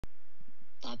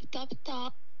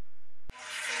top.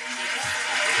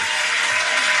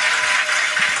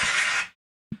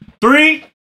 3,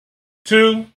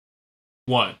 2,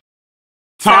 1.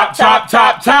 Top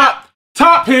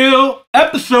Hill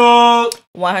episode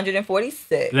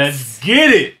 146. Let's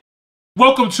get it.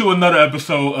 Welcome to another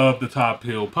episode of the Top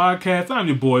Hill Podcast. I'm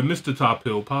your boy, Mr. Top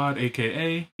Hill Pod,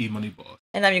 aka E-Money Boss.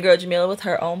 And I'm your girl Jamila with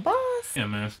her own boss. Yeah,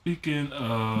 man. Speaking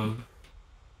of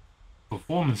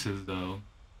performances, though,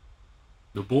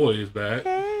 the boy is back.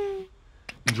 Hey.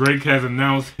 Drake has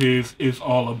announced his It's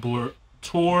All Aboard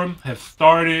tour has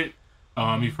started.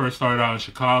 He first started out in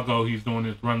Chicago. He's doing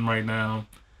his run right now.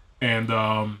 And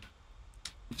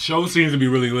show seems to be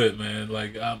really lit, man.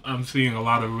 Like, I'm seeing a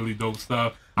lot of really dope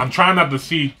stuff. I'm trying not to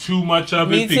see too much of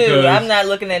Me it. too. Because, I'm not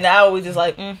looking at it. I always just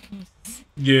like,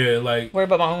 yeah, like, worry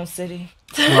about my own city.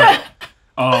 Right.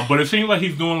 But it seems like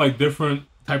he's doing like different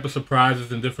type of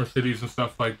surprises in different cities and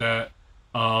stuff like that.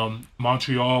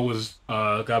 Montreal was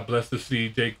got blessed to see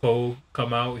J. Cole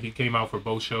come out. He came out for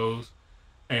both shows.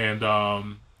 And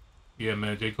yeah,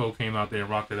 man, J. Cole came out there and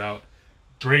rocked it out.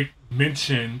 Drake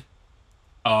mentioned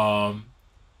that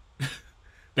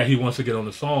he wants to get on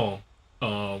the song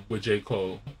with J.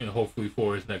 Cole and hopefully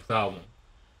for his next album.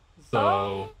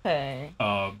 So okay.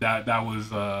 that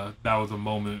was a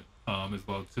moment as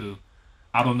well too.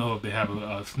 I don't know if they have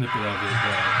a snippet of it,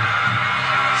 but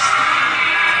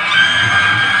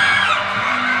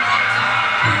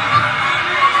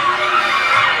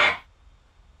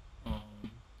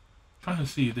trying to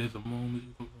see if there's a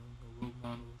moment.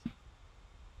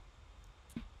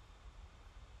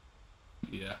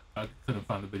 Yeah, I couldn't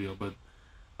find the video, but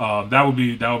that would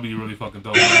be really fucking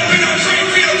dope.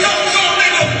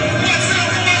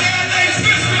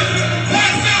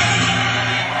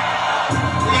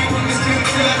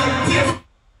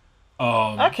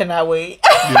 I cannot wait.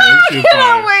 Yeah, I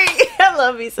cannot wait. I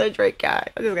love me some Drake guy.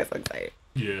 I just got so excited.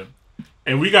 Yeah.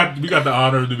 And we got the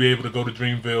honor to be able to go to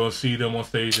Dreamville and see them on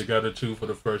stage together too for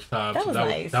the first time. That was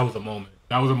nice. That was a moment.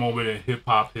 That was a moment in hip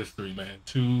hop history, man.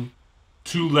 Two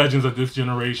legends of this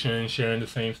generation sharing the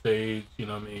same stage. You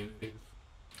know what I mean?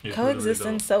 It's Coexisting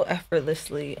really so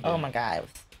effortlessly. Yeah. Oh my God, it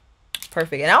was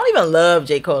perfect. And I don't even love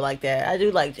J. Cole like that. I do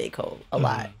like J. Cole a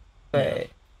lot, but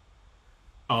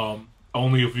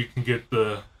only if we can get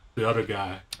the other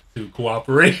guy to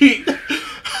cooperate.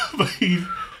 But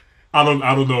I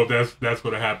don't know if that's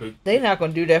gonna happen. they're not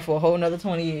gonna do that for a whole another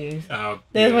 20 years. Yeah.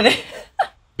 When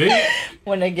They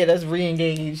when they get us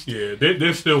re-engaged. Yeah,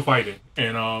 they're still fighting.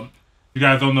 And you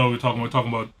guys don't know we're talking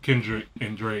about Kendrick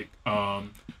and Drake.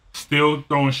 Still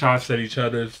throwing shots at each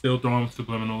other, still throwing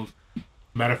subliminals.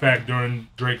 Matter of fact, during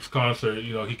Drake's concert,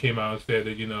 you know, he came out and said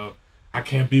that, you know, I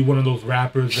can't be one of those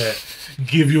rappers that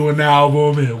give you an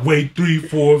album and wait 3,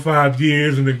 4, 5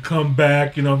 years and then come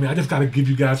back. You know what I mean? I just gotta give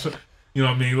you guys some, you know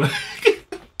what I mean? Like,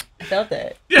 I felt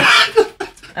that. yeah.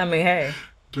 I mean, hey.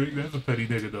 Drake, that's a petty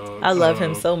nigga, dog. I love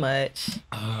him so much.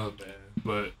 Oh, man.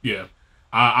 But, yeah.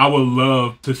 I would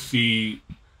love to see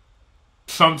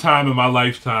sometime in my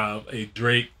lifetime a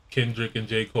Drake, Kendrick, and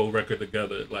J. Cole record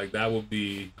together. Like, that would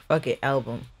be... Fuck it,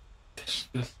 album.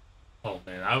 Oh,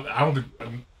 man.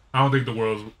 I don't think the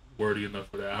world's worthy enough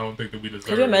for that. I don't think that we deserve it.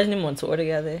 Could you imagine them on tour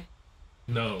together?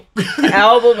 No.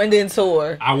 Album and then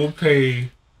tour. I will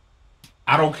pay...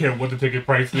 I don't care what the ticket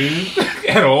price is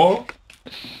at all.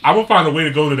 I will find a way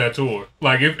to go to that tour.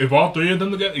 Like, if all three of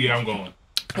them together, yeah, I'm going.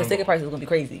 Because ticket price is going to be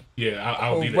crazy. Yeah,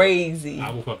 I'll be there. Crazy. I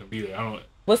will fucking be there. I don't...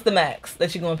 What's the max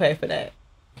that you're going to pay for that?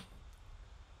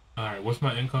 All right, what's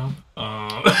my income?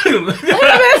 What's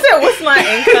my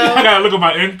income? I gotta look at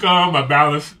my income, my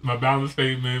balance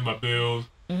statement, my bills.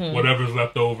 Whatever's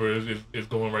left over is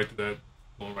going right to that,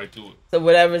 going right to it. So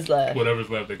whatever's left. Whatever's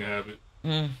left, they can have it.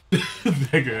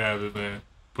 They can have it, man,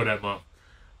 for that month.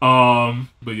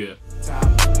 But yeah.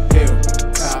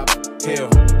 Top Hill.